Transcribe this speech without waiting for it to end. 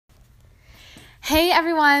Hey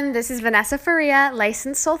everyone, this is Vanessa Faria,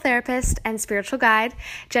 licensed soul therapist and spiritual guide,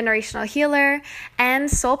 generational healer, and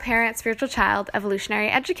soul parent, spiritual child, evolutionary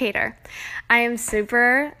educator. I am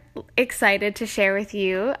super excited to share with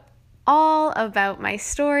you all about my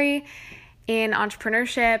story in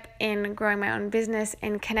entrepreneurship, in growing my own business,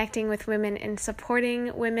 in connecting with women, in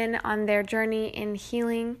supporting women on their journey in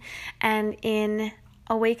healing, and in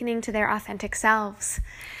awakening to their authentic selves.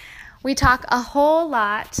 We talk a whole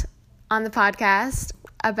lot on the podcast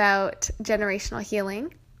about generational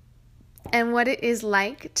healing and what it is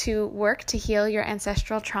like to work to heal your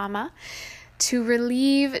ancestral trauma, to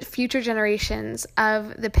relieve future generations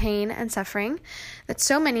of the pain and suffering that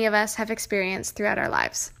so many of us have experienced throughout our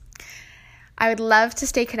lives. I would love to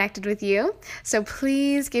stay connected with you, so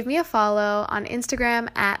please give me a follow on Instagram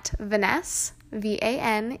at Vaness,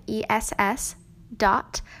 Vaness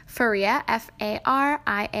Faria, Faria.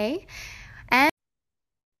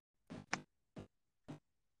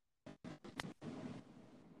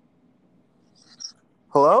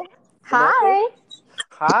 Hello? Vanessa? Hi,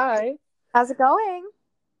 Hi. how's it going?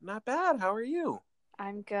 Not bad. How are you?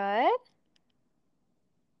 I'm good.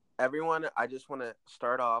 Everyone, I just want to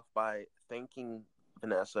start off by thanking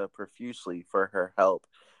Vanessa profusely for her help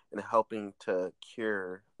in helping to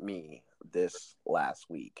cure me this last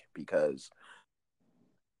week because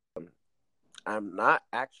I'm not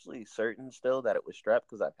actually certain still that it was strep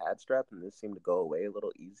because I've had strep and this seemed to go away a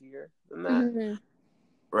little easier than that, Mm-hmm.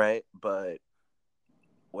 right? But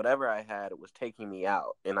whatever I had, it was taking me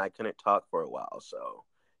out and I couldn't talk for a while.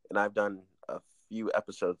 And I've done a few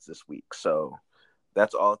episodes this week. So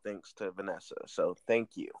that's all thanks to Vanessa. So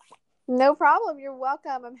thank you. No problem. You're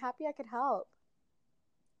welcome. I'm happy I could help.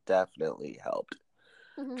 Definitely helped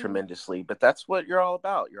Mm-hmm. tremendously. But that's what you're all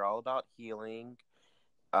about. You're all about healing,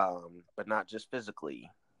 but not just physically,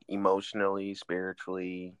 emotionally,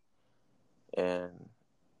 spiritually, and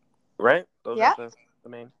right? Those Yeah. are the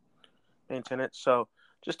main tenets. So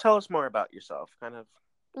just tell us more about yourself. Kind of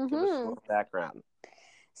give us a Mm-hmm. little background.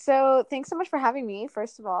 So thanks so much for having me,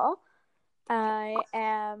 first of all. I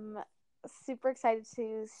am super excited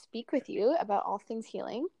to speak with you about all things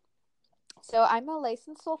healing. So I'm a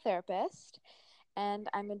licensed soul therapist and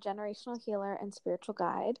I'm a generational healer and spiritual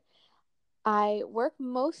guide. I work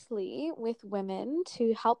mostly with women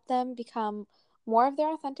to help them become more of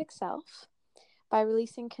their authentic self by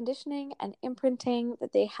releasing conditioning and imprinting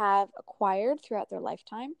that they have acquired throughout their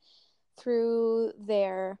lifetime through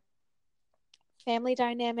their family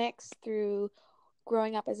dynamics, through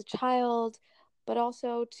growing up as a child, but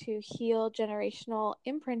also to heal generational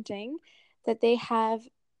imprinting that they have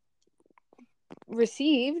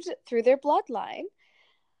received through their bloodline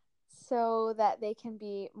so that they can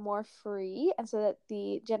be more free and so that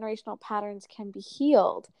the generational patterns can be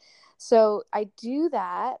healed. So I do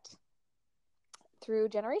that through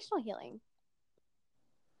generational healing.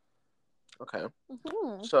 Okay.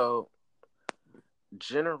 Mm-hmm. So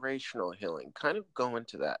generational healing, kind of go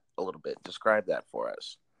into that a little bit. Describe that for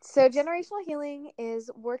us. So generational healing is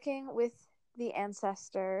working with the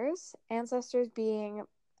ancestors being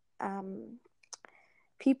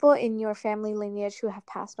people in your family lineage who have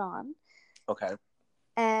passed on. Okay.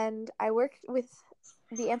 And I work with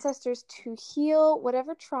the ancestors to heal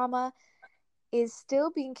whatever trauma is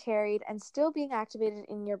still being carried and still being activated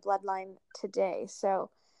in your bloodline today. So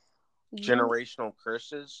Generational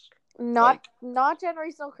curses, not like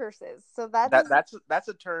generational curses. So that that does that's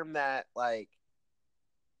a term that like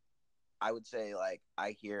I would say like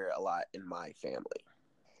I hear a lot in my family.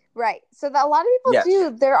 right. So that a lot of people Yes. do.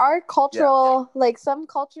 There are Yeah. cultural, like some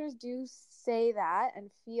cultures do say that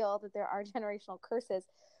and feel that there are generational curses,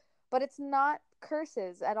 but it's not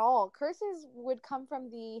curses at all. Curses would come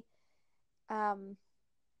from um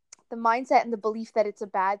the mindset and the belief that it's a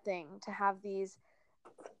bad thing to have these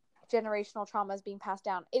generational traumas being passed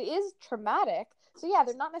down. It is traumatic. So yeah,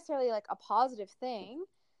 they're not necessarily like a positive thing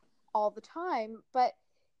all the time, but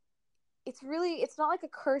it's not like a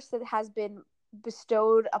curse that has been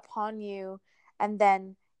bestowed upon you and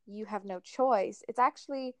then you have no choice. It's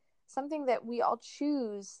actually something that we all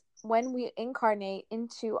choose when we incarnate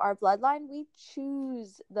into our bloodline. We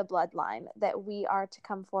choose the bloodline that we are to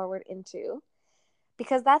come forward into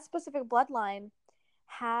because that specific bloodline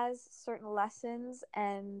has certain lessons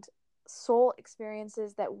and soul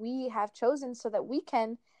experiences that we have chosen so that we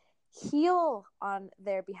can heal on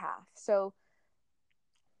their behalf. So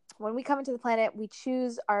when we come into the planet, we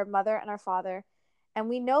choose our mother and our father, and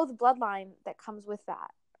we know the bloodline that comes with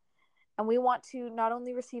that. And we want to not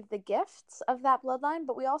only receive the gifts of that bloodline,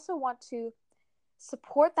 but we also want to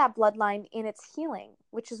support that bloodline in its healing,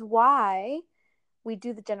 which is why we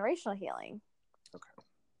do the generational healing. Okay.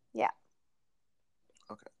 Yeah.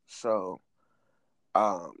 So,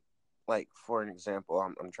 um, like for an example,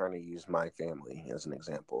 I'm trying to use my family as an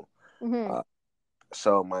example. Mm-hmm.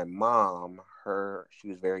 So my mom, she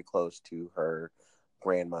was very close to her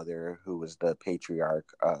grandmother, who was the the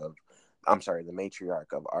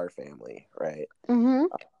matriarch of our family, right? Mm-hmm.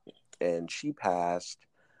 And she passed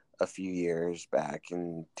a few years back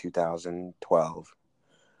in 2012.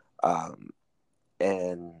 Um,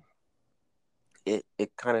 and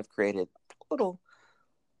it kind of created a little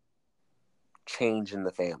change in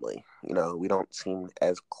the family. You know, we don't seem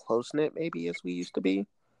as close knit maybe as we used to be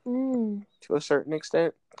Mm. to a certain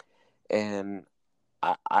extent. And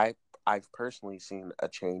I, I I've personally seen a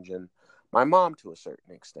change in my mom to a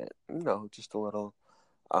certain extent. You know, just a little.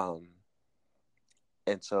 Um,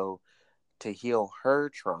 and so to heal her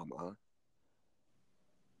trauma,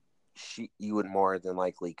 you would more than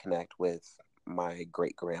likely connect with my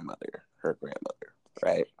great grandmother, her grandmother,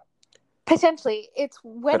 right? Potentially, it's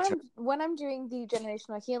when But I'm doing the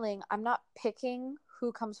generational healing, I'm not picking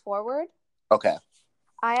who comes forward. okay,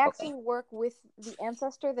 I okay, actually work with the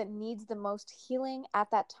ancestor that needs the most healing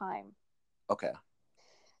at that time. okay,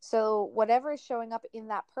 So whatever is showing up in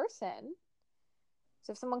that person.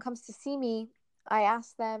 So if someone comes to see me, I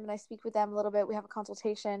ask them and I speak with them a little bit. We have a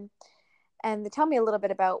consultation and they tell me a little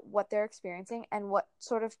bit about what they're experiencing and what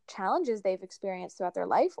sort of challenges they've experienced throughout their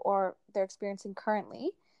life or they're experiencing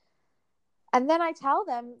currently. And then I tell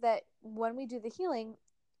them that when we do the healing,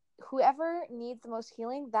 whoever needs the most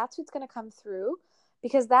healing, that's who's going to come through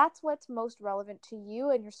because that's what's most relevant to you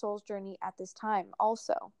and your soul's journey at this time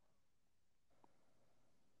also.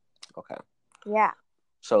 okay. Yeah.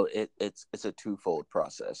 So it's a twofold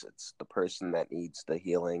process. It's the person that needs the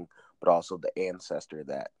healing, but also the ancestor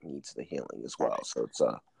that needs the healing as well. So it's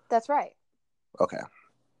That's right. okay.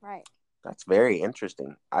 Right. That's very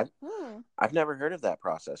interesting. Hmm. I've never heard of that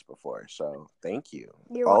process before. So thank you.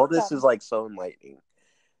 You're All this is welcome. like so enlightening.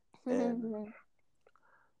 And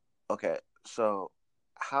okay, so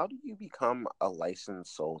how do you become a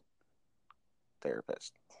licensed soul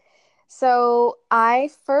therapist? So I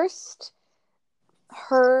first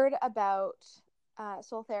heard about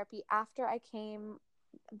soul therapy after I came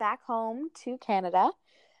back home to Canada,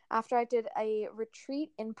 after I did a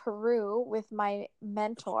retreat in Peru with my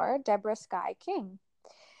mentor, Deborah Sky King.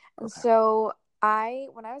 And Okay. so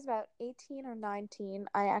when I was about 18 or 19,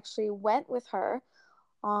 I actually went with her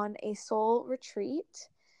on a soul retreat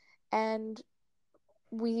and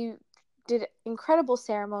we did incredible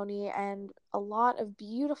ceremony and a lot of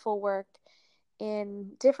beautiful work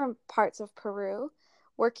in different parts of Peru,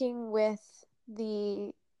 working with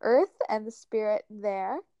the earth and the spirit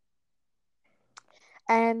there.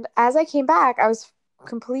 And as I came back, I was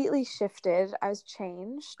completely shifted. I was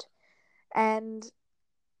changed. And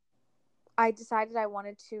I decided I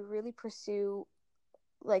wanted to really pursue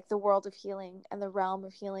like the world of healing and the realm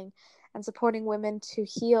of healing and supporting women to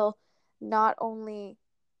heal not only,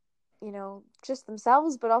 just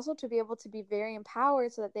themselves, but also to be able to be very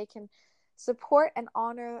empowered so that they can support and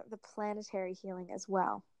honor the planetary healing as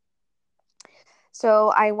well. So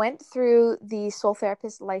I went through the soul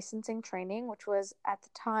therapist licensing training, which was at the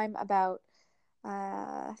time about,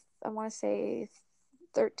 I want to say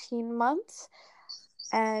 13 months.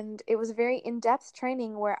 And it was a very in-depth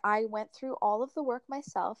training where I went through all of the work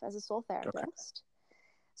myself as a soul Okay. therapist.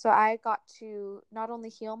 So I got to not only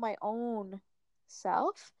heal my own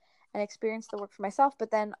self and experience the work for myself,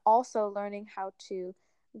 but then also learning how to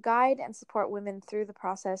guide and support women through the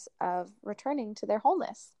process of returning to their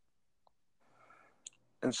wholeness.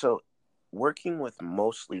 And so working with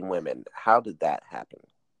mostly women, how did that happen?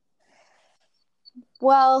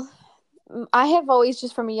 Well, I have always,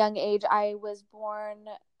 just from a young age, I was born,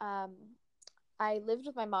 I lived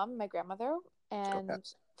with my mom and my grandmother Okay. and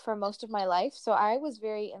for most of my life. So I was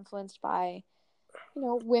very influenced by,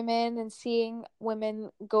 women and seeing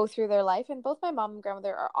women go through their life. And both my mom and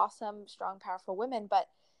grandmother are awesome, strong, powerful women. But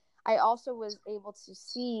I also was able to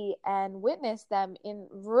see and witness them in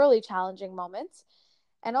really challenging moments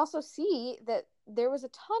and also see that there was a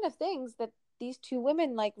ton of things that these two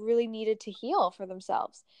women like really needed to heal for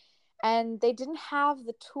themselves. And they didn't have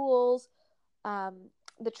the tools, um,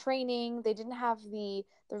 the training, they didn't have the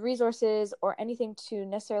resources or anything to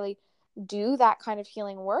necessarily do that kind of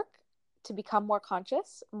healing work to become more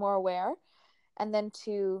conscious, more aware, and then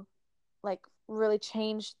to like really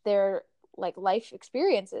change their like life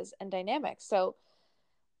experiences and dynamics. So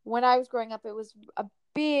when I was growing up, it was a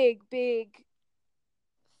big, big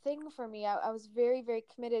thing for me. I was very, very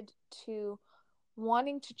committed to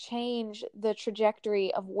wanting to change the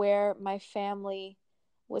trajectory of where my family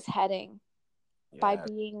was heading by Yeah.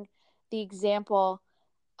 being the example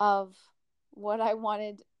of what I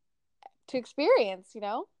wanted to experience, you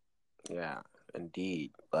know? Yeah,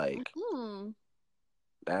 indeed. Like Hmm.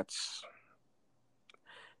 that's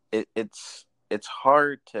it's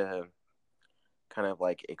hard to kind of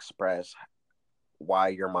like express why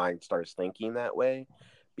your mind starts thinking that way,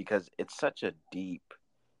 because it's such a deep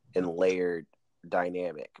and layered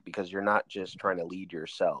dynamic, because you're not just trying to lead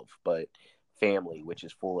yourself, but family, which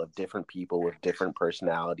is full of different people with different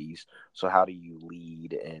personalities. So how do you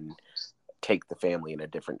lead and take the family in a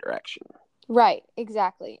different direction? Right,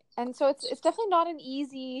 exactly. And so it's definitely not an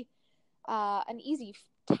easy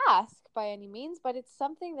task by any means, but it's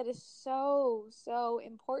something that is so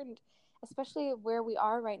important, especially where we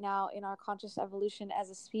are right now in our conscious evolution as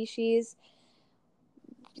a species.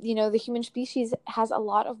 You know, the human species has a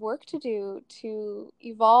lot of work to do to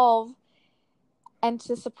evolve and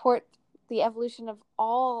to support the evolution of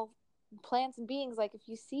all plants and beings. Like, if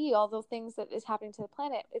you see all the things that is happening to the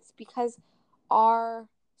planet, it's because our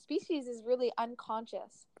species is really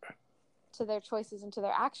unconscious to their choices and to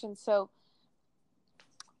their actions. So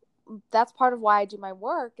that's part of why I do my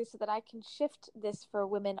work, is so that I can shift this for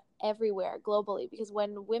women everywhere globally, because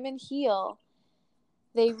when women heal,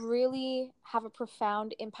 they really have a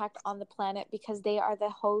profound impact on the planet, because they are the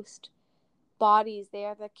host bodies, they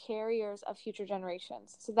are the carriers of future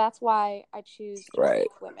generations. So that's why I choose to work Right,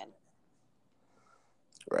 with women.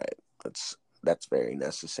 right. That's very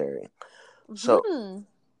necessary. So Mm-hmm.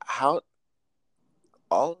 how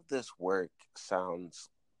all of this work sounds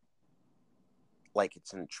like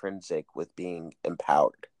it's intrinsic with being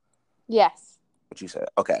empowered. Yes. What you said.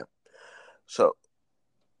 Okay. So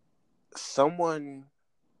someone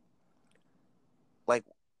like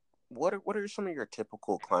what are some of your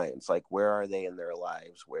typical clients? Like, where are they in their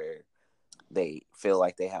lives where they feel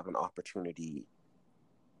like they have an opportunity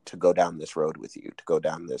to go down this road with you, to go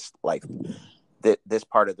down this life, this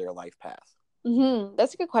part of their life path? Mm-hmm.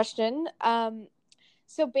 That's a good question.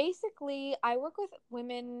 So basically, I work with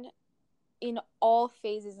women in all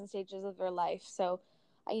phases and stages of their life. So,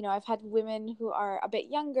 you know, I've had women who are a bit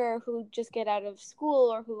younger, who just get out of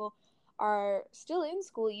school, or who are still in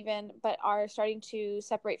school even, but are starting to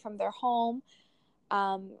separate from their home.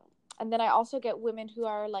 Um, and then I also get women who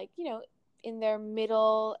are, like, you know, in their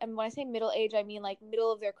middle. And when I say middle age, I mean like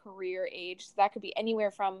middle of their career age. So that could be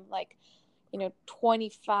anywhere from, like, you know,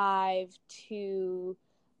 25 to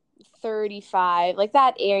 35, like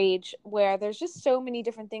that age, where there's just so many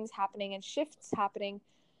different things happening and shifts happening,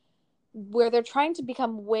 where they're trying to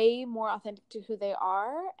become way more authentic to who they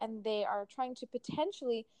are, and they are trying to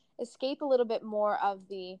potentially escape a little bit more of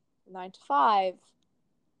the 9 to 5,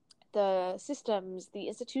 the systems, the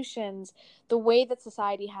institutions, the way that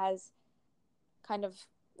society has kind of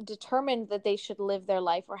determined that they should live their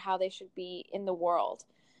life, or how they should be in the world,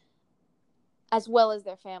 as well as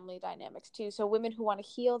their family dynamics too. So women who want to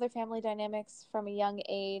heal their family dynamics from a young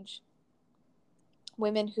age,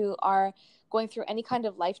 women who are going through any kind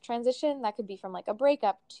of life transition, that could be from like a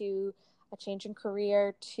breakup to a change in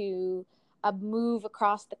career to a move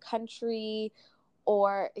across the country,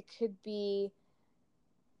 or it could be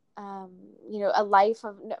you know, a life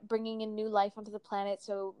of bringing in new life onto the planet.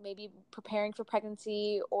 So maybe preparing for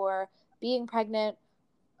pregnancy, or being pregnant,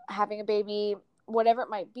 having a baby, whatever it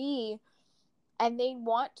might be. And they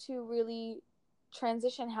want to really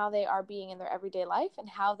transition how they are being in their everyday life, and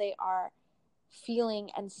how they are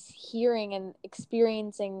feeling and hearing and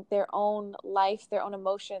experiencing their own life, their own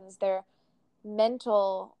emotions, their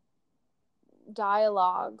mental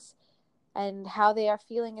dialogues, and how they are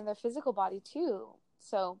feeling in their physical body too.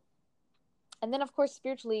 So, and then of course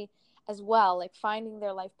spiritually as well, like finding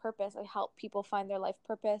their life purpose. I help people find their life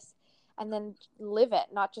purpose and then live it,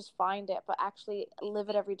 not just find it, but actually live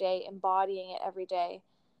it every day, embodying it every day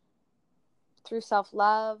through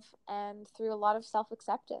self-love and through a lot of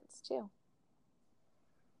self-acceptance too.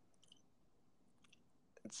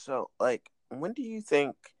 So, like, when do you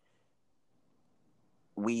think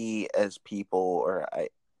we as people, or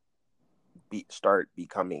start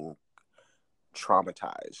becoming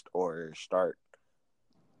traumatized, or start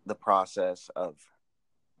the process of,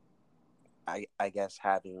 I guess,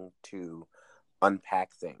 having to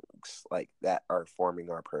unpack things like that are forming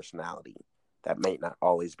our personality that may not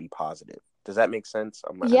always be positive? Does that make sense?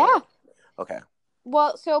 Am I Yeah. okay?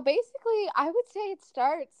 Well, so basically, I would say it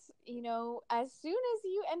starts, you know, as soon as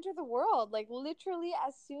you enter the world, like literally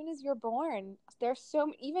as soon as you're born. There's so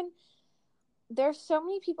many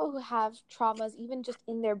people who have traumas even just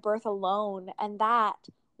in their birth alone, and that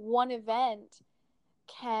one event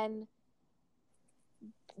can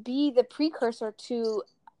be the precursor to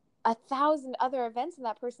 1,000 other events in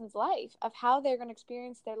that person's life, of how they're going to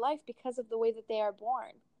experience their life because of the way that they are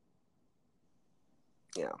born.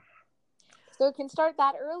 Yeah. So it can start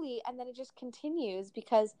that early, and then it just continues,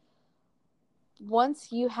 because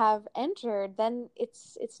once you have entered, then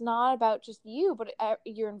it's not about just you, but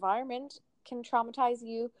your environment can traumatize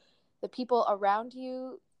you. The people around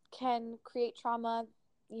you can create trauma.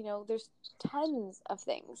 There's tons of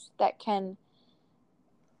things that can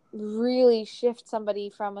really shift somebody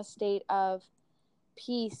from a state of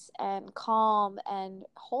peace and calm and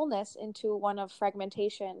wholeness into one of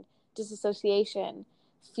fragmentation, disassociation,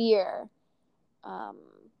 fear,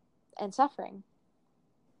 and suffering.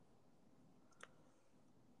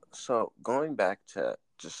 So going back to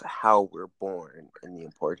just how we're born and the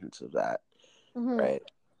importance of that, right?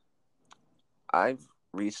 I've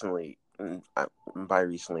recently, by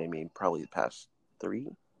recently I mean probably the past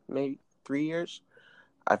maybe 3 years,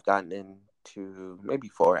 I've gotten into, maybe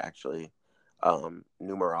 4 actually,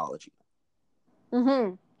 numerology.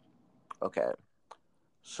 Okay,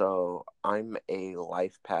 so I'm a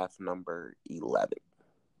life path number 11.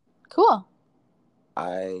 Cool.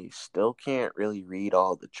 I still can't really read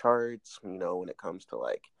all the charts, when it comes to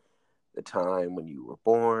like the time when you were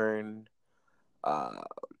born,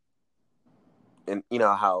 and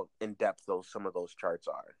how in depth some of those charts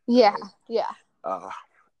are. Yeah, right? yeah.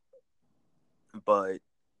 But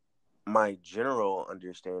my general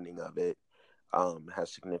understanding of it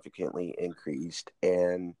has significantly increased,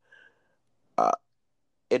 and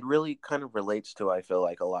it really kind of relates to, I feel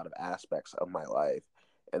like, a lot of aspects of my life,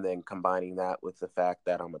 and then combining that with the fact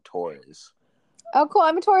that I'm a Taurus. Oh, cool.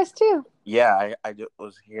 I'm a Taurus too. Yeah, I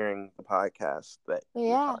was hearing the podcast that you were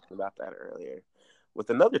Yeah. talking about that earlier with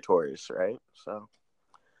another Taurus, right? So,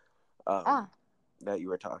 that you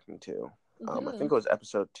were talking to. I think it was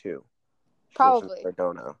episode 2. She lives in Probably.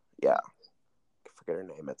 Cardona. Yeah. I forget her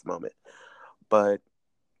name at the moment. But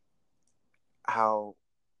how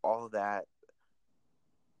all that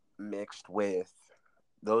mixed with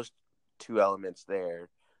those two elements there,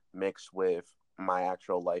 mixed with my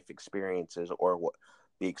actual life experiences, or what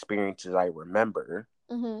the experiences I remember,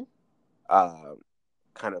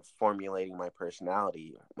 kind of formulating my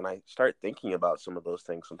personality. When I start thinking about some of those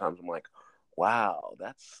things, sometimes I'm like, wow,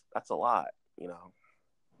 that's a lot,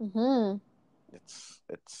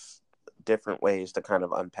 It's different ways to kind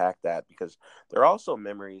of unpack that, because there are also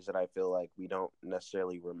memories that I feel like we don't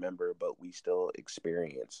necessarily remember, but we still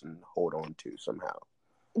experience and hold on to somehow.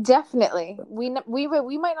 Definitely. We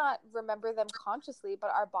might not remember them consciously,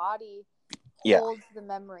 but our body holds the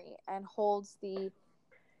memory and holds the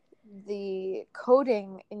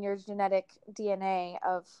coding in your genetic DNA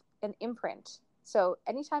of an imprint. So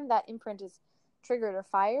anytime that imprint is triggered or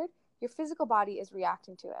fired, your physical body is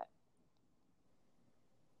reacting to it.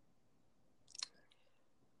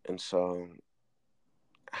 And so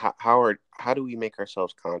how do we make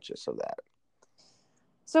ourselves conscious of that?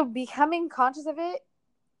 So becoming conscious of it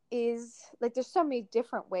is like, there's so many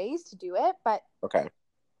different ways to do it, but okay,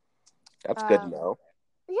 that's good to know.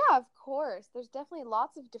 Yeah, of course. There's definitely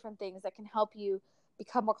lots of different things that can help you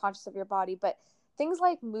become more conscious of your body, but things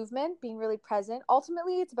like movement, being really present,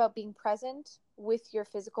 ultimately it's about being present with your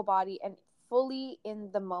physical body and fully in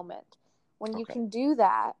the moment. When you can do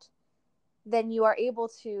that, then you are able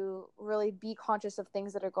to really be conscious of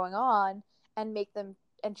things that are going on and make them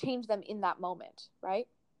and change them in that moment, right?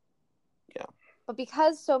 Yeah. But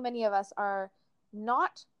because so many of us are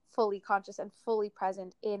not fully conscious and fully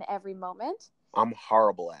present in every moment, I'm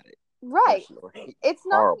horrible at it. Right. Personally. It's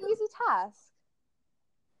not an easy task.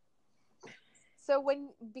 So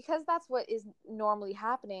because that's what is normally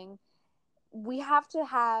happening, we have to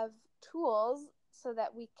have tools so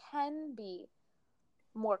that we can be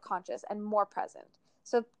more conscious and more present.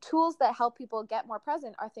 So tools that help people get more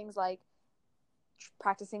present are things like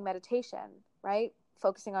practicing meditation, right?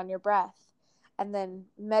 Focusing on your breath, and then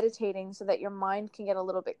meditating so that your mind can get a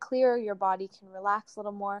little bit clearer, your body can relax a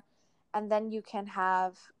little more, and then you can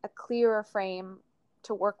have a clearer frame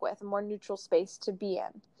to work with, a more neutral space to be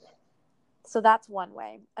in. So that's one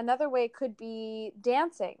way. Another way could be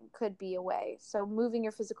dancing, could be a way. So moving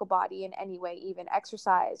your physical body in any way, even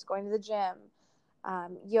exercise, going to the gym,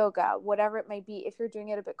 yoga, whatever it may be, if you're doing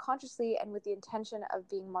it a bit consciously and with the intention of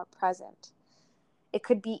being more present. It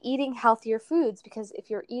could be eating healthier foods, because if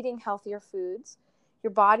you're eating healthier foods,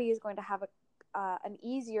 your body is going to have an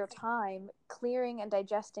easier time clearing and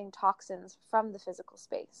digesting toxins from the physical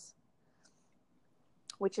space,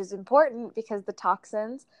 which is important because the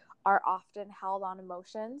toxins are often held on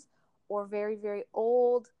emotions or very, very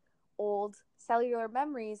old cellular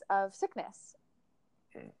memories of sickness,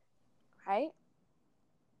 right?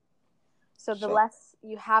 So the less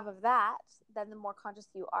you have of that, then the more conscious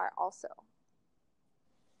you are also.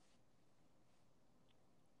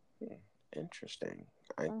 Interesting.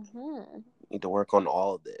 I Mm-hmm. need to work on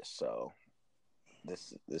all of this. So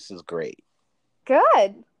this is great.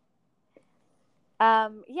 Good.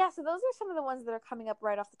 Yeah, so those are some of the ones that are coming up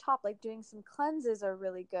right off the top. Like doing some cleanses are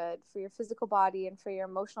really good for your physical body and for your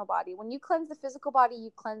emotional body. When you cleanse the physical body,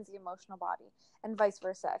 you cleanse the emotional body, and vice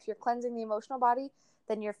versa. If you're cleansing the emotional body,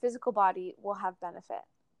 then your physical body will have benefit.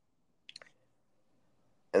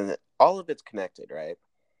 And all of it's connected, right?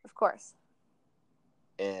 Of course.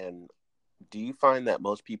 And do you find that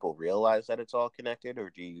most people realize that it's all connected, or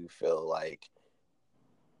do you feel like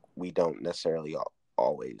we don't necessarily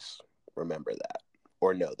always remember that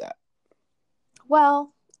or know that?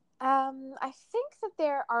 Well, I think that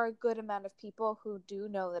there are a good amount of people who do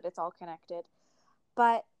know that it's all connected,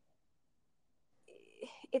 but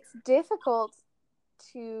it's difficult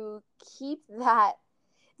to keep that.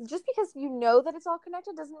 Just because you know that it's all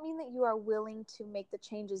connected doesn't mean that you are willing to make the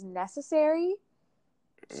changes necessary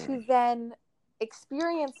to then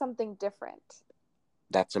experience something different.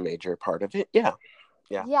 That's a major part of it. Yeah.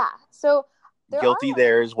 Yeah. So there are Guilty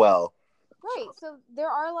there as well. right. So there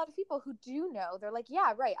are a lot of people who do know. They're like,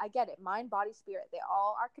 yeah, right, I get it. Mind, body, spirit. They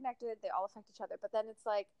all are connected. They all affect each other. But then it's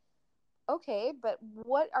like, okay, but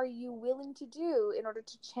what are you willing to do in order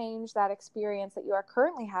to change that experience that you are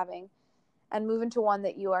currently having and move into one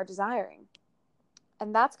that you are desiring?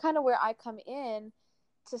 And that's kind of where I come in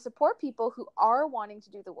to support people who are wanting to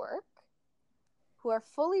do the work, who are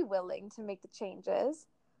fully willing to make the changes,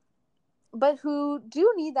 but who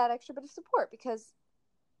do need that extra bit of support because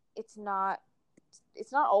it's not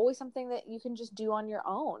always something that you can just do on your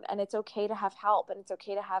own, and it's okay to have help, and it's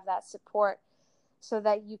okay to have that support so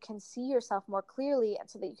that you can see yourself more clearly and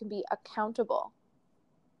so that you can be accountable.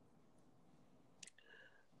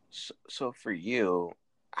 So for you,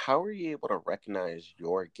 how were you able to recognize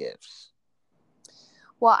your gifts?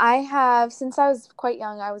 Well, I have, since I was quite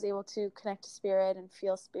young, I was able to connect to spirit and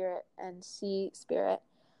feel spirit and see spirit.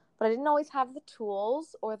 But I didn't always have the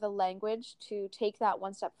tools or the language to take that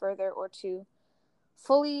one step further or to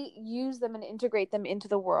fully use them and integrate them into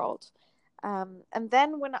the world. And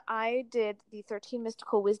then when I did the 13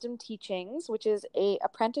 Mystical Wisdom Teachings, which is a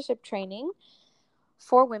apprenticeship training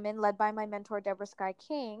for women led by my mentor, Deborah Sky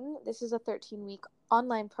King, this is a 13-week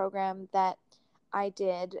online program that I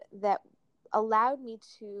did that allowed me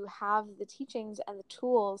to have the teachings and the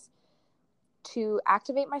tools to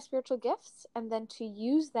activate my spiritual gifts and then to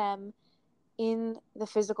use them in the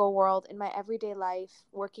physical world, in my everyday life,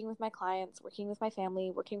 working with my clients, working with my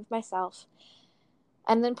family, working with myself,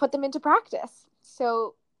 and then put them into practice.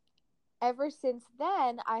 So ever since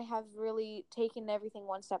then, I have really taken everything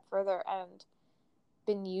one step further and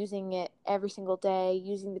been using it every single day,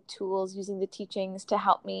 using the tools, using the teachings to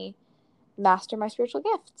help me master my spiritual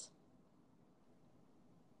gifts.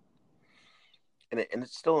 And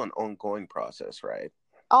it's still an ongoing process, right?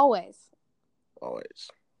 Always. Always.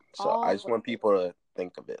 So I just Always. want people to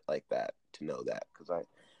think of it like that, to know that, because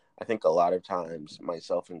I think a lot of times,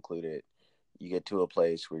 myself included, you get to a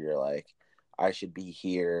place where you're like, I should be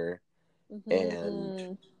here,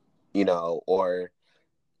 and or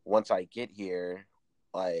once I get here,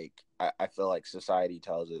 like I feel like society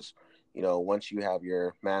tells us, once you have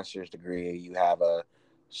your master's degree, you have a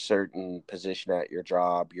certain position at your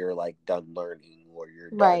job, you're like done learning, or you're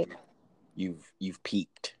Right. done, you've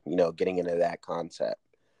peaked, getting into that concept.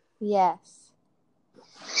 Yes.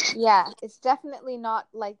 Yeah, it's definitely not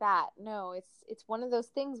like that. No, it's one of those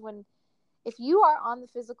things when if you are on the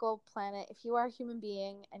physical planet, if you are a human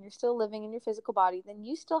being and you're still living in your physical body, then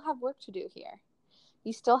you still have work to do here.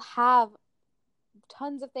 You still have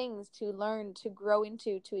tons of things to learn, to grow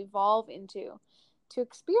into, to evolve into, to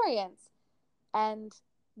experience. And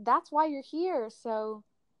that's why you're here. So,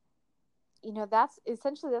 that's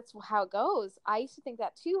how it goes. I used to think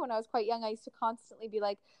that too when I was quite young. I used to constantly be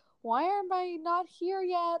like, why am I not here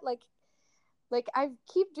yet? Like I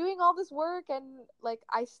keep doing all this work and like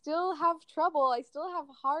I still have trouble. I still have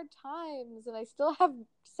hard times and I still have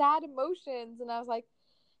sad emotions. And I was like,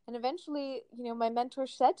 and eventually, my mentor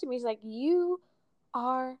said to me, he's like, you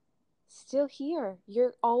are still here.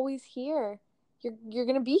 You're always here. You're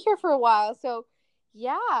going to be here for a while. So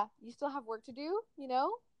yeah, you still have work to do, Yeah.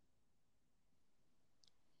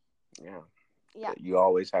 Yeah. You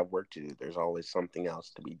always have work to do. There's always something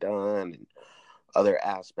else to be done, and other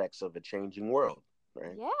aspects of a changing world,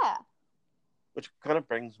 right? Yeah. Which kind of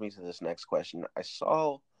brings me to this next question. I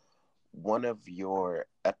saw one of your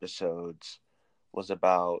episodes was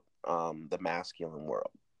about the masculine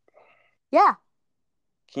world. Yeah.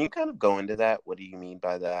 Can you kind of go into that? What do you mean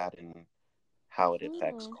by that, and how it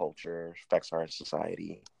affects culture, affects our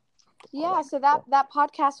society? Yeah, so that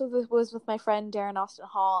podcast was with my friend Darren Austin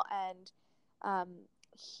Hall, and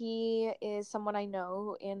He is someone I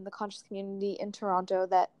know in the conscious community in Toronto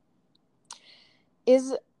that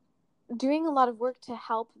is doing a lot of work to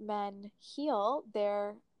help men heal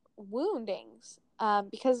their woundings.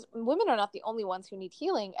 Because women are not the only ones who need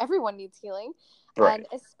healing. Everyone needs healing, Right. and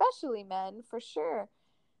especially men, for sure.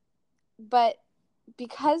 But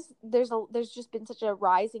because there's just been such a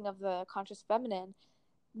rising of the conscious feminine,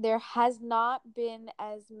 there has not been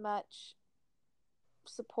as much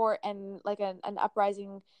support and like an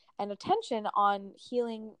uprising and attention on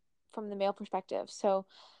healing from the male perspective. So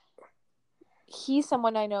he's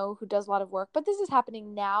someone I know who does a lot of work, but this is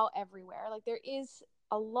happening now everywhere. Like there is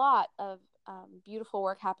a lot of beautiful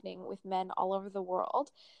work happening with men all over the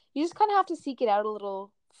world. You just kind of have to seek it out a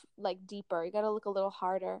little like deeper. You got to look a little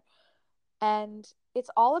harder. And it's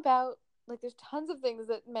all about like there's tons of things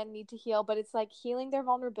that men need to heal, but it's like healing their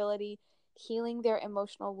vulnerability, healing their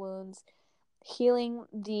emotional wounds, healing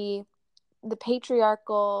the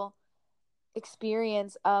patriarchal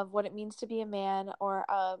experience of what it means to be a man or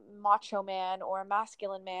a macho man or a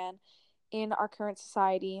masculine man in our current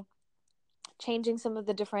society, changing some of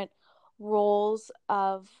the different roles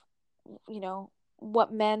of, you know,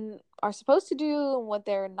 what men are supposed to do and what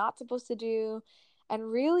they're not supposed to do,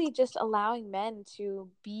 and really just allowing men to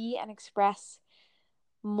be and express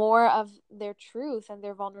more of their truth and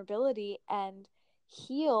their vulnerability and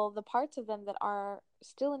heal the parts of them that are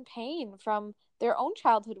still in pain from their own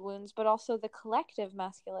childhood wounds, but also the collective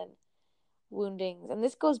masculine woundings. And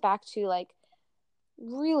this goes back to like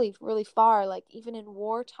really, really far, like even in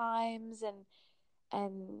war times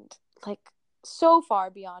and like so far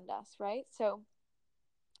beyond us, right? So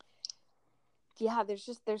yeah,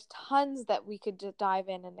 there's tons that we could just dive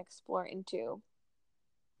in and explore into.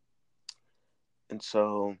 And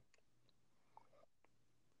so,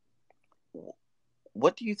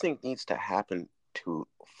 what do you think needs to happen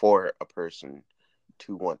for a person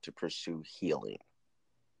to want to pursue healing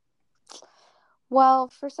Well,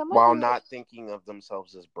 for someone while who not thinking of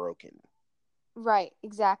themselves as broken? right,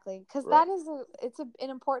 exactly, because Right. that is it's an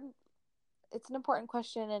important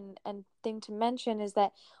question and thing to mention is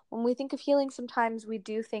that when we think of healing, sometimes we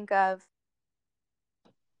do think of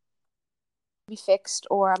be fixed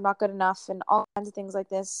or I'm not good enough and all kinds of things like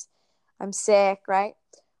this. I'm sick, right?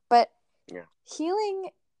 But Yeah.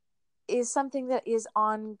 healing is something that is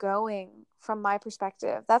ongoing from my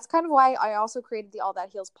perspective. That's kind of why I also created the All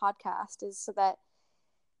That Heals podcast, is so that,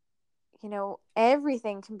 you know,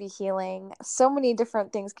 everything can be healing. So many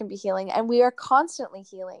different things can be healing, and we are constantly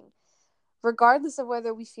healing, regardless of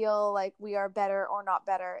whether we feel like we are better or not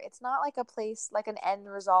better. It's not like a place, like an end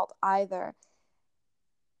result either.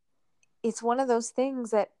 It's one of those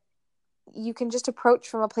things that you can just approach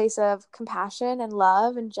from a place of compassion and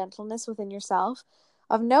love and gentleness within yourself,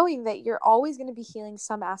 of knowing that you're always going to be healing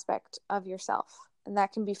some aspect of yourself. And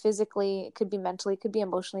that can be physically, it could be mentally, it could be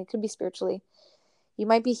emotionally, it could be spiritually. You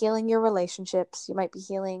might be healing your relationships. You might be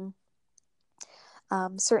healing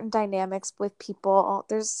certain dynamics with people.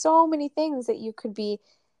 There's so many things that you could be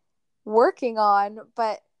working on,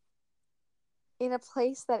 but in a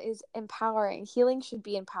place that is empowering. Healing should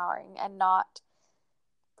be empowering and not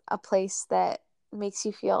a place that makes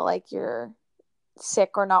you feel like you're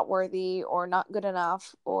sick or not worthy or not good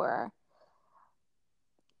enough or,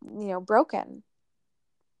 you know, broken.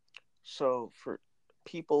 So, for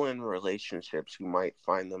people in relationships who might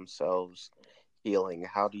find themselves healing,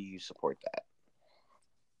 how do you support that?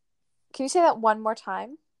 Can you say that one more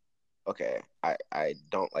time? Okay, I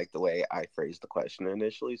don't like the way I phrased the question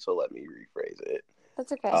initially, so let me rephrase it.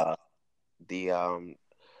 That's okay. Uh, the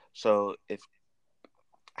so if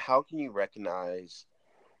how can you recognize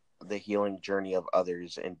the healing journey of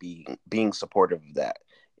others and being supportive of that,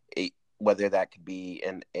 whether that could be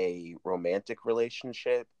in a romantic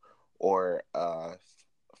relationship or a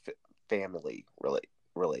family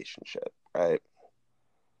relationship, right?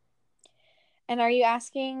 And are you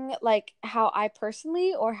asking like how I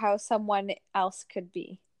personally or how someone else could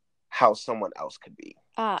be? How someone else could be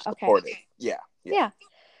Okay. supportive. Yeah, yeah. Yeah.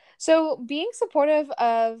 So being supportive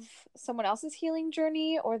of someone else's healing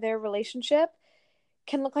journey or their relationship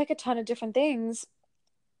can look like a ton of different things,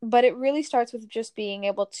 but it really starts with just being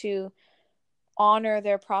able to honor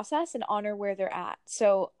their process and honor where they're at.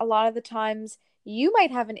 So a lot of the times you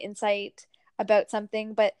might have an insight about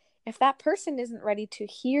something, but if that person isn't ready to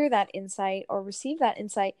hear that insight or receive that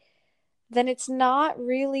insight, then it's not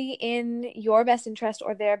really in your best interest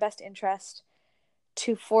or their best interest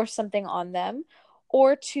to force something on them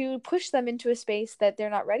or to push them into a space that they're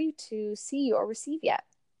not ready to see or receive yet.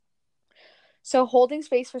 So holding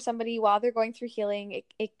space for somebody while they're going through healing,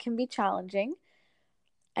 it can be challenging.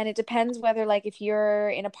 And it depends whether, like, if you're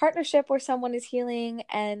in a partnership where someone is healing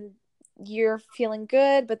and you're feeling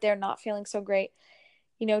good, but they're not feeling so great,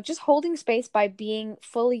 just holding space by being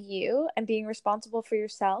fully you and being responsible for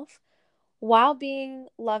yourself while being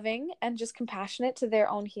loving and just compassionate to their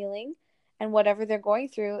own healing and whatever they're going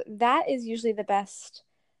through, that is usually the best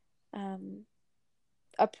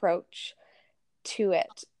approach to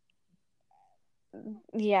it.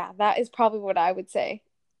 Yeah, that is probably what I would say.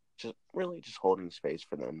 Just really just holding space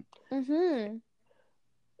for them. Mm-hmm.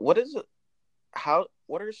 What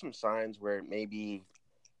are some signs where maybe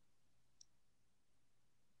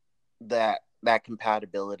that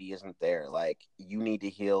compatibility isn't there? Like, you need to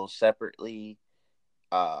heal separately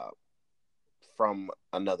from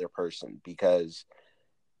another person, because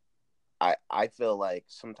I feel like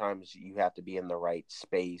sometimes you have to be in the right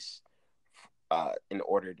space in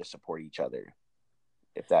order to support each other,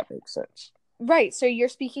 if that makes sense. Right. So you're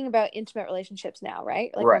speaking about intimate relationships now,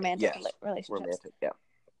 right? Like Right. romantic Yes. relationships. Romantic, yeah.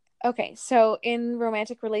 Okay. So in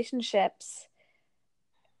romantic relationships,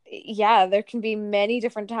 yeah, there can be many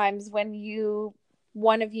different times when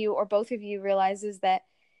one of you or both of you realizes that,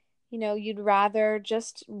 you'd rather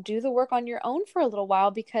just do the work on your own for a little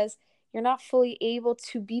while because you're not fully able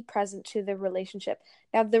to be present to the relationship.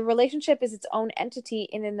 Now, the relationship is its own entity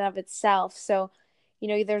in and of itself. So,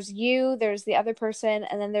 there's the other person,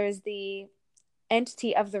 and then there's the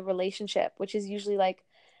entity of the relationship, which is usually like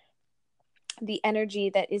the energy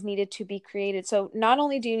that is needed to be created. So not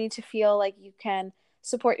only do you need to feel like you can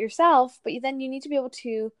support yourself, but then you need to be able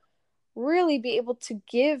to really be able to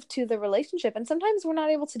give to the relationship. And sometimes we're not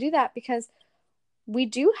able to do that because we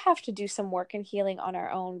do have to do some work and healing on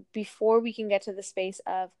our own before we can get to the space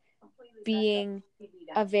of being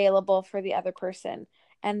available for the other person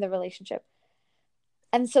and the relationship.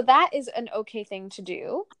 And so that is an okay thing to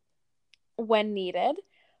do when needed.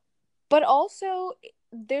 But also,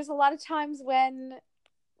 there's a lot of times when,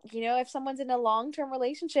 if someone's in a long-term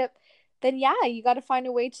relationship, then yeah, you got to find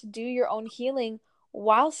a way to do your own healing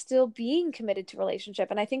while still being committed to relationship.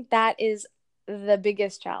 And I think that is the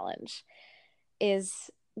biggest challenge, is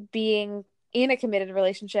being in a committed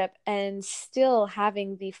relationship and still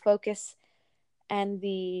having the focus and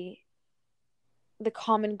the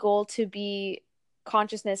common goal to be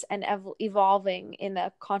consciousness and evolving in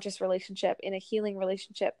a conscious relationship, in a healing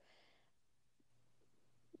relationship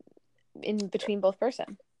in between both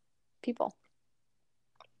people.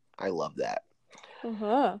 I love that.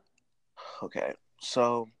 Uh-huh. Okay,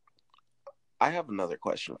 so I have another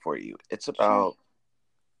question for you. It's about,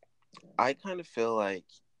 I kind of feel like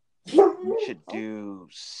you should do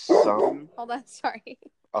some. Hold on, sorry.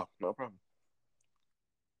 Oh, no problem.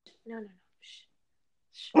 No.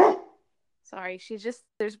 Shh. Sorry,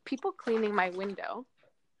 there's people cleaning my window.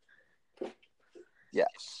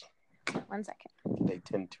 Yes. 1 second. They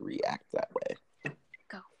tend to react that way.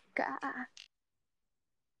 Go.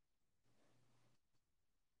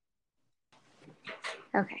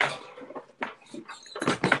 Okay.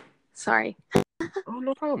 Sorry. Oh,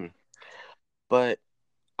 no problem. But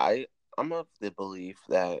I'm of the belief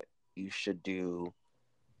that you should do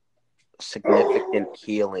significant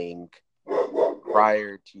healing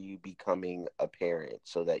prior to you becoming a parent,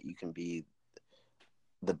 so that you can be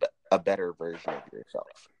a better version of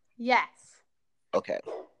yourself. Yes. Okay.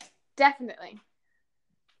 Definitely.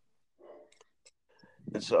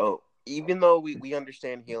 And so, even though we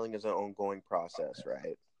understand healing is an ongoing process,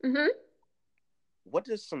 right? Mm-hmm. What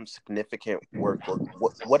does some significant work look?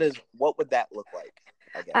 What would that look like?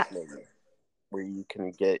 I guess maybe where you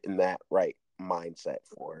can get in that right mindset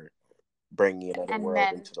for bringing another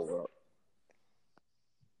world into the world.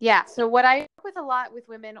 Yeah. So what I work with a lot with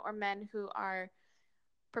women or men who are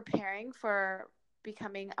preparing for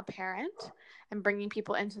becoming a parent and bringing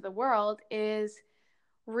people into the world is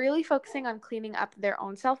really focusing on cleaning up their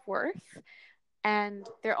own self-worth and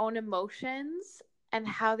their own emotions and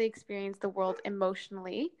how they experience the world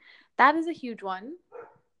emotionally. That is a huge one.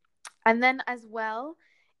 And then as well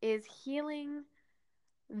is healing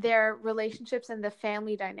their relationships and the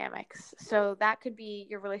family dynamics. So that could be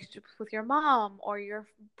your relationships with your mom or your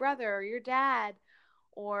brother or your dad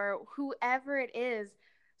or whoever it is,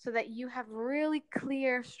 so that you have really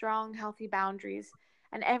clear, strong, healthy boundaries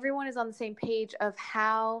and everyone is on the same page of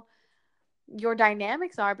how your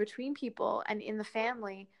dynamics are between people and in the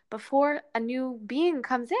family before a new being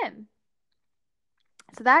comes in.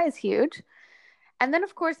 So that is huge. And then,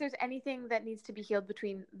 of course, there's anything that needs to be healed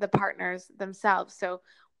between the partners themselves. So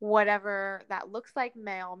whatever that looks like,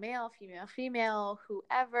 male, female, female,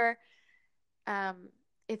 whoever,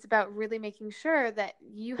 it's about really making sure that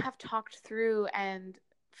you have talked through and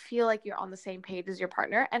feel like you're on the same page as your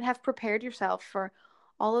partner and have prepared yourself for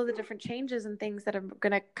all of the different changes and things that are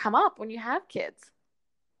going to come up when you have kids.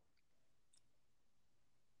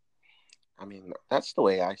 I mean, that's the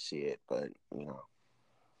way I see it, but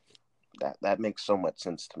that makes so much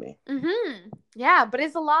sense to me. Mm-hmm. Yeah, but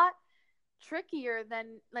it's a lot trickier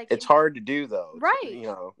than it's hard to do though. Right.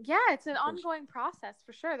 Yeah, it's an ongoing process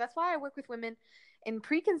for sure. That's why I work with women in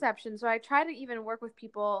preconception. So I try to even work with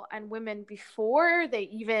people and women before they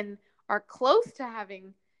even are close to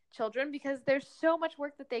having children, because there's so much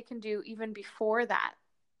work that they can do even before that.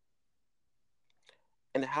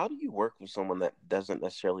 And how do you work with someone that doesn't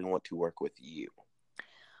necessarily want to work with you?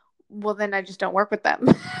 Well, then I just don't work with them.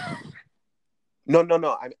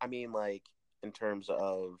 No. I mean, like, in terms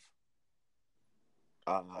of,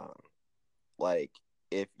 like,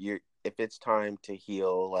 if it's time to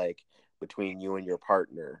heal, like, between you and your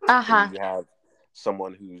partner, and you have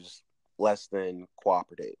someone who's less than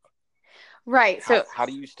cooperative. Right. So how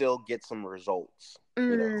do you still get some results?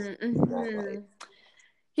 Mm-hmm.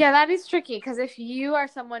 Yeah, that is tricky, because if you are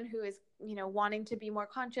someone who is, wanting to be more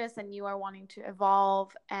conscious, and you are wanting to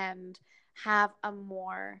evolve and have a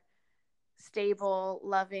more stable,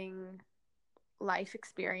 loving life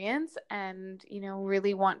experience, and,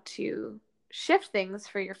 really want to shift things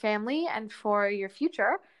for your family and for your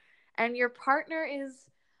future, and your partner is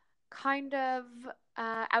kind of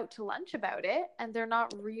out to lunch about it, and they're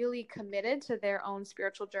not really committed to their own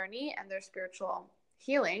spiritual journey and their spiritual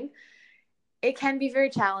healing, it can be very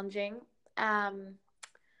challenging. And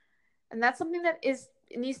that's something that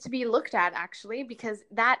needs to be looked at, actually, because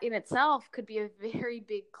that in itself could be a very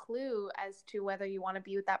big clue as to whether you want to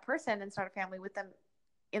be with that person and start a family with them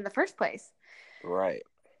in the first place. Right.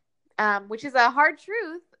 Which is a hard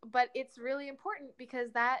truth, but it's really important, because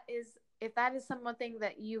if that is something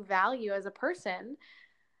that you value as a person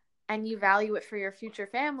and you value it for your future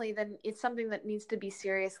family, then it's something that needs to be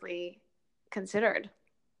seriously considered,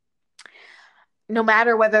 no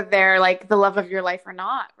matter whether they're like the love of your life or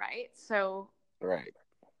not. Right. So right.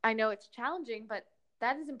 I know it's challenging, but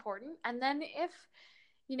that is important. And then if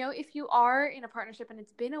you are in a partnership and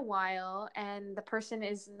it's been a while and the person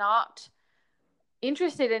is not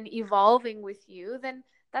interested in evolving with you, then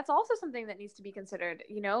that's also something that needs to be considered.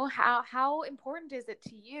 How important is it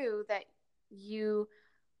to you that you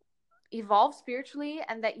evolve spiritually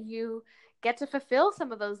and that you get to fulfill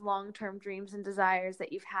some of those long-term dreams and desires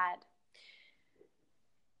that you've had?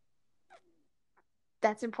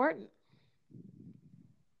 That's important.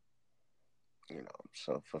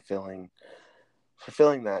 So fulfilling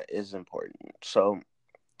that is important. So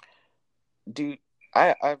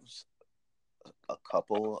I've a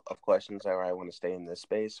couple of questions that I want to stay in this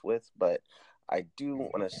space with, but I do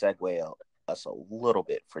want to segue us a little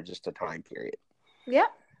bit for just a time period. Yeah.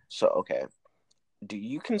 So, okay. Do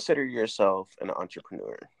you consider yourself an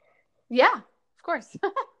entrepreneur? Yeah, of course.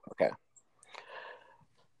 Okay.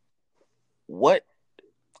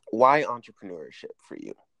 Why entrepreneurship for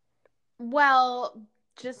you? Well,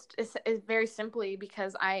 just very simply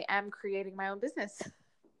because I am creating my own business.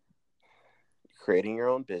 Creating your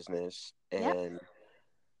own business, and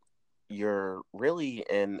you're really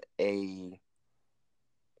in a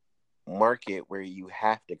market where you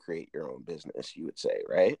have to create your own business, you would say,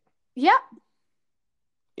 right? Yeah.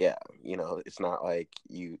 Yeah. It's not like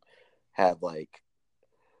you have like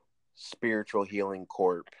Spiritual Healing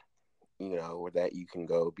Corp, that you can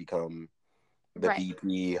go become the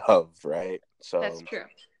VP of, right? So that's true.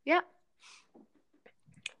 Yeah.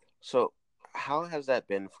 So how has that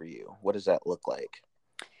been for you? What does that look like?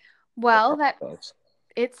 Well,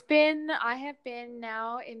 I have been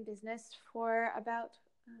now in business for about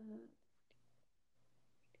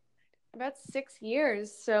 6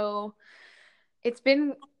 years. So it's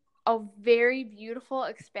been a very beautiful,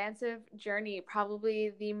 expansive journey.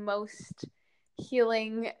 Probably the most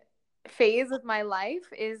healing phase of my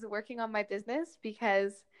life is working on my business,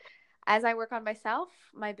 because as I work on myself,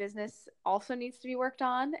 my business also needs to be worked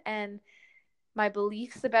on, and my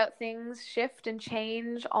beliefs about things shift and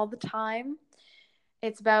change all the time.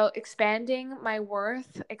 It's about expanding my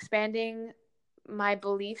worth, expanding my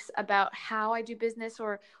beliefs about how I do business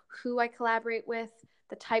or who I collaborate with,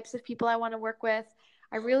 the types of people I want to work with.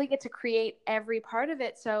 I really get to create every part of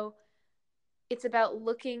it. So it's about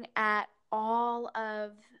looking at all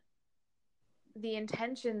of the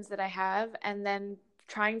intentions that I have and then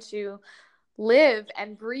trying to live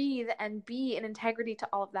and breathe and be in integrity to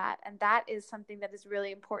all of that. And that is something that is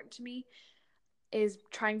really important to me, is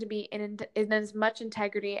trying to be in as much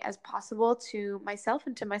integrity as possible to myself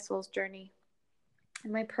and to my soul's journey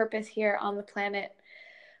and my purpose here on the planet.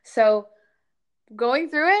 So going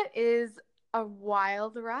through it is a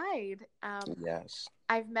wild ride. Yes.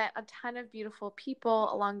 I've met a ton of beautiful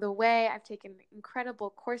people along the way. I've taken incredible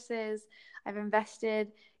courses. I've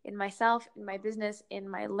invested in myself, in my business, in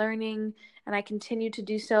my learning, and I continue to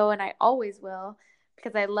do so, and I always will,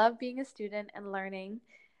 because I love being a student and learning.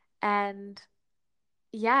 And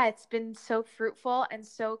yeah, it's been so fruitful and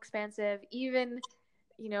so expansive, even,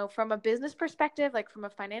 from a business perspective, like from a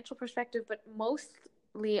financial perspective, but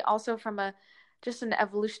mostly also from a just an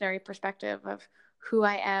evolutionary perspective of who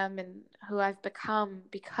I am and who I've become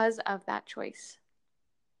because of that choice.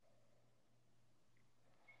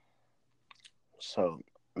 So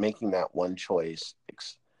making that one choice,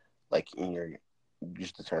 like in your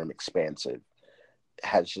use the term expansive,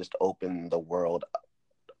 has just opened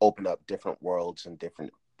up different worlds and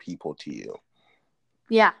different people to you.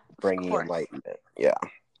 Yeah, bringing enlightenment. Yeah.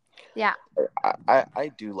 Yeah.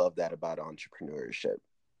 I do love that about entrepreneurship.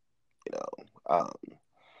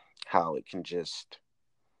 How it can just,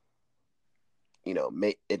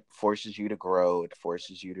 it forces you to grow, it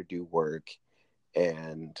forces you to do work,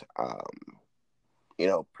 and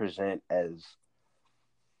present as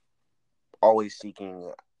always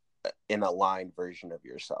seeking an aligned version of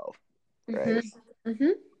yourself, right?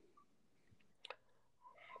 Mm-hmm.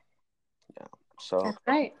 Yeah. So that's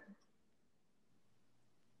right.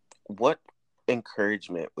 What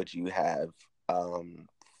encouragement would you have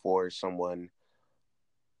for someone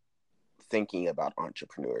thinking about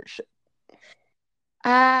entrepreneurship?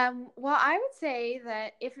 Well, I would say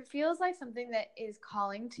that if it feels like something that is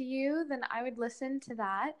calling to you, then I would listen to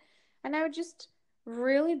that, and I would just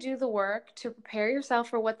really do the work to prepare yourself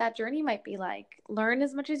for what that journey might be like. Learn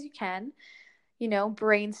as much as you can,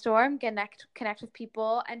 brainstorm, connect with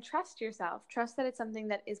people, and trust yourself. Trust that it's something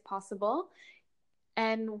that is possible,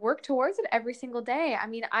 and work towards it every single day. I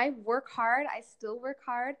mean, I work hard. I still work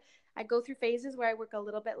hard. I go through phases where I work a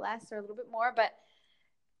little bit less or a little bit more, but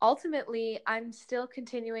ultimately, I'm still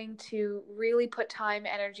continuing to really put time,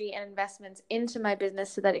 energy, and investments into my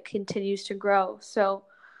business so that it continues to grow. So,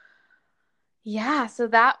 yeah, so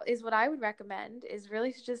that is what I would recommend, is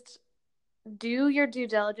really to just do your due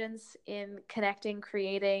diligence in connecting,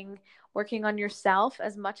 creating, working on yourself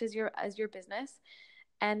as much as your business,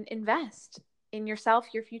 and invest in yourself,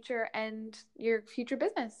 your future, and your future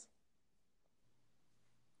business.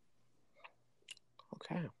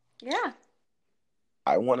 Okay. Yeah.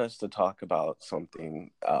 I want us to talk about something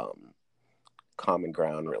common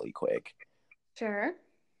ground really quick. Sure.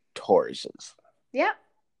 Tauruses. Yeah.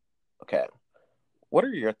 Okay. What are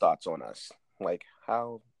your thoughts on us? Like,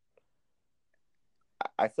 how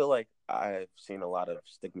I feel like I've seen a lot of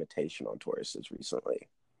stigmatization on Tauruses recently.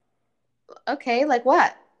 Okay, like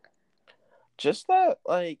what? Just that,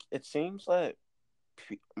 like, it seems that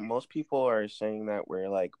most people are saying that we're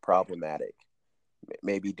like problematic,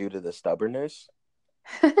 maybe due to the stubbornness.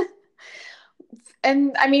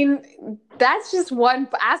 And I mean, that's just one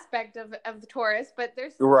aspect of the Taurus, but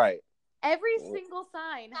there's Right. every single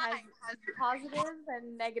sign has positives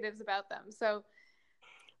and negatives about them. So,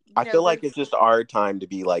 I feel like it's just our time to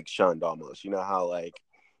be like shunned almost. You know how like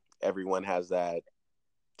everyone has that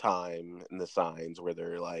time in the signs where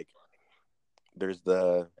they're like, there's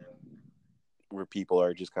the where people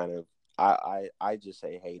are just kind of I just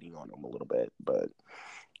say hating on them a little bit, but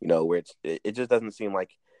where it just doesn't seem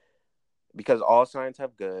like, because all signs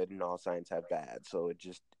have good and all signs have bad, so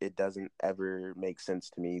it doesn't ever make sense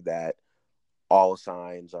to me that all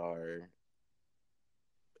signs are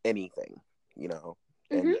anything,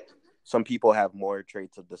 and some people have more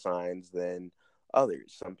traits of the signs than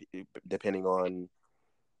others, depending on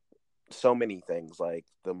so many things like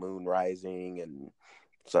the moon rising and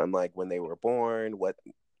some like when they were born, what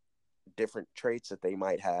different traits that they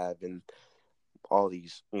might have, and all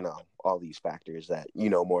these factors that you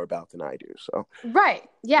know more about than I do. So right.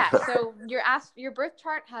 Yeah. So your birth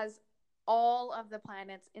chart has all of the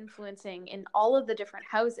planets influencing in all of the different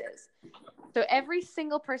houses. So every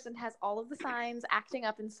single person has all of the signs acting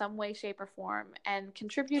up in some way, shape, or form and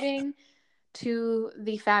contributing to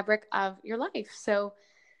the fabric of your life. So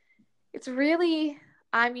it's really,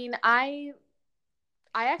 I mean, I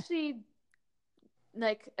actually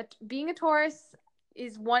like being a Taurus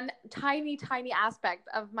is one tiny, tiny aspect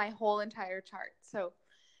of my whole entire chart. So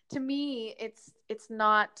to me, it's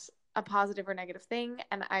not a positive or negative thing,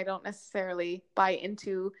 and I don't necessarily buy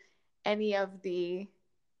into any of the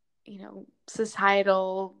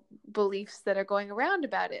societal beliefs that are going around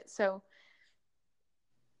about it. So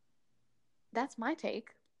that's my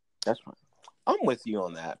take. that's fine. I'm with you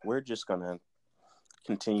on that. We're just gonna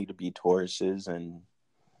continue to be Tauruses and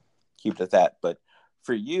keep it at that. But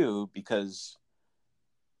for you, because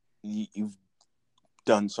you've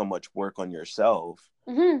done so much work on yourself,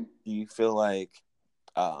 do you feel like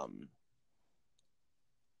um,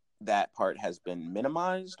 that part has been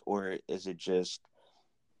minimized, or is it just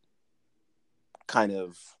kind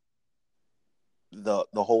of the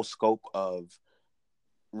whole scope of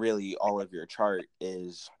really all of your chart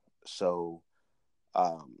is so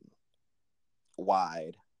um,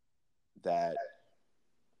 wide that,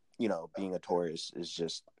 you know, being a Taurus is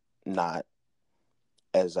just not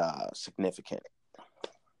as significant?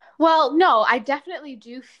 Well, no, I definitely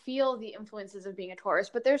do feel the influences of being a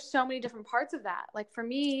Taurus, but there's so many different parts of that. Like for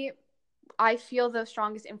me, I feel the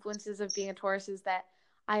strongest influences of being a Taurus is that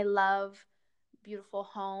I love beautiful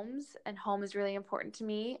homes, and home is really important to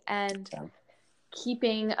me. And Yeah.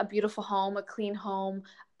 keeping a beautiful home, a clean home,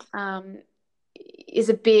 um, is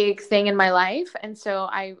a big thing in my life. And so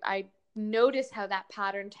I notice how that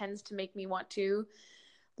pattern tends to make me want to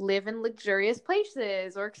live in luxurious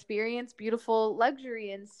places or experience beautiful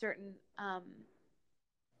luxury in certain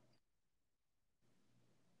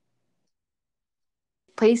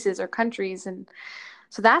places or countries. And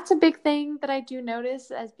so that's a big thing that I do notice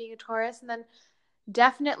as being a Taurus. And then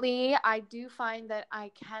definitely I do find that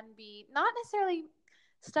I can be not necessarily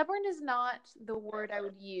stubborn is not the word I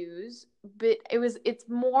would use, but it's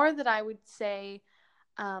more that I would say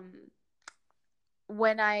um,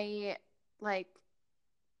 when like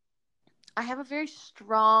I have a very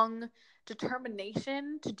strong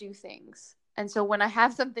determination to do things. And so when I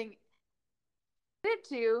have something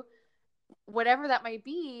to, whatever that might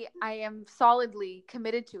be, I am solidly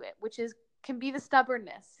committed to it, which can be the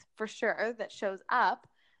stubbornness for sure that shows up.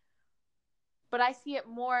 But I see it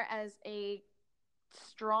more as a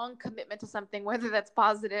strong commitment to something, whether that's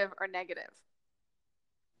positive or negative.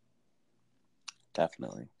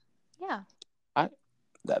 Definitely. Yeah.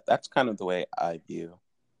 That's kind of the way I view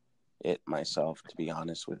it myself, to be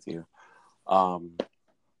honest with you.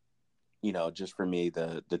 You know, just for me,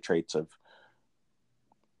 the traits of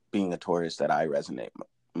being a Taurus that I resonate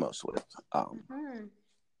most with.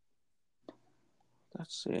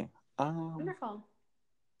 Let's see. Wonderful.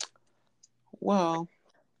 Well,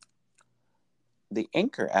 the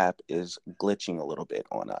Anchor app is glitching a little bit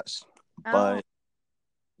on us, but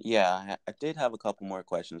yeah, I did have a couple more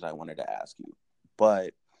questions I wanted to ask you,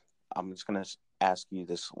 but I'm just gonna ask you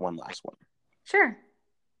this one last one. Sure.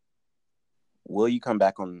 Will you come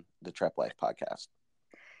back on the Trep Life podcast?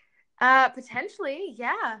 Potentially,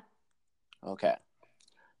 yeah. Okay,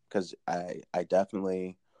 because I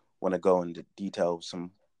definitely want to go into detail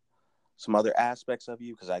some other aspects of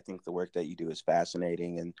you, because I think the work that you do is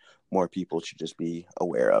fascinating and more people should just be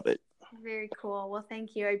aware of it. Very cool. Well,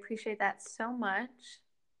 thank you. I appreciate that so much.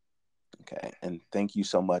 Okay, and thank you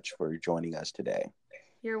so much for joining us today.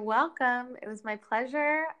 You're welcome. It was my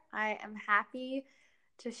pleasure. I am happy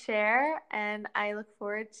to share, and I look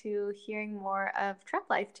forward to hearing more of Trep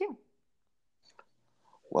Life too.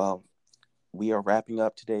 Well, we are wrapping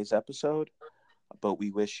up today's episode, but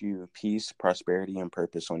we wish you peace, prosperity, and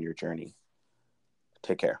purpose on your journey.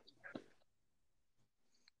 Take care.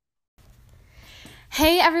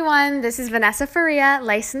 Hey everyone, this is Vanessa Faria,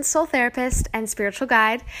 licensed soul therapist and spiritual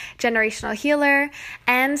guide, generational healer,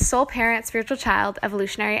 and soul parent, spiritual child,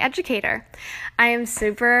 evolutionary educator. I am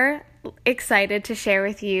super excited to share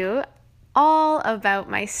with you all about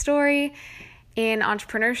my story in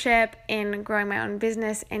entrepreneurship, in growing my own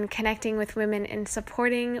business, in connecting with women, in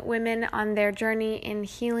supporting women on their journey in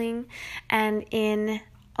healing, and in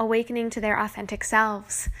awakening to their authentic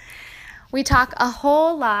selves. We talk a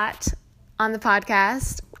whole lot on the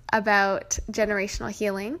podcast about generational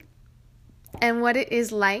healing and what it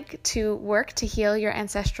is like to work to heal your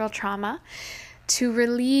ancestral trauma, to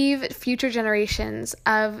relieve future generations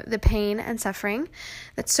of the pain and suffering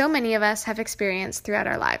that so many of us have experienced throughout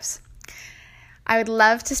our lives. I would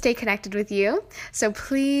love to stay connected with you, so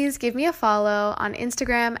please give me a follow on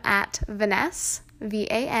Instagram at Vaness,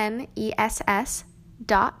 VANESS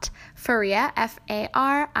 .Faria,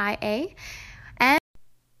 FARIA.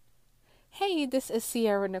 Hey, this is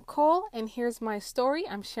Sierra Nicole, and here's my story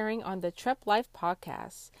I'm sharing on the Trep Life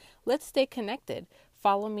podcast. Let's stay connected.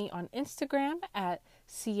 Follow me on Instagram at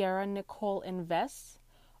Sierra Nicole Invests,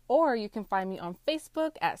 or you can find me on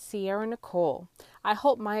Facebook at Sierra Nicole. I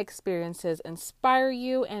hope my experiences inspire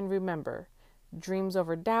you, and remember, dreams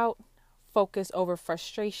over doubt, focus over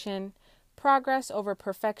frustration, progress over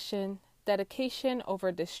perfection, dedication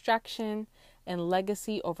over distraction, and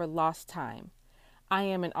legacy over lost time. I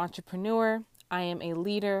am an entrepreneur. I am a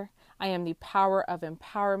leader. I am the power of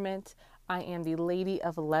empowerment. I am the lady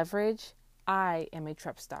of leverage. I am a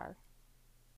Trep star.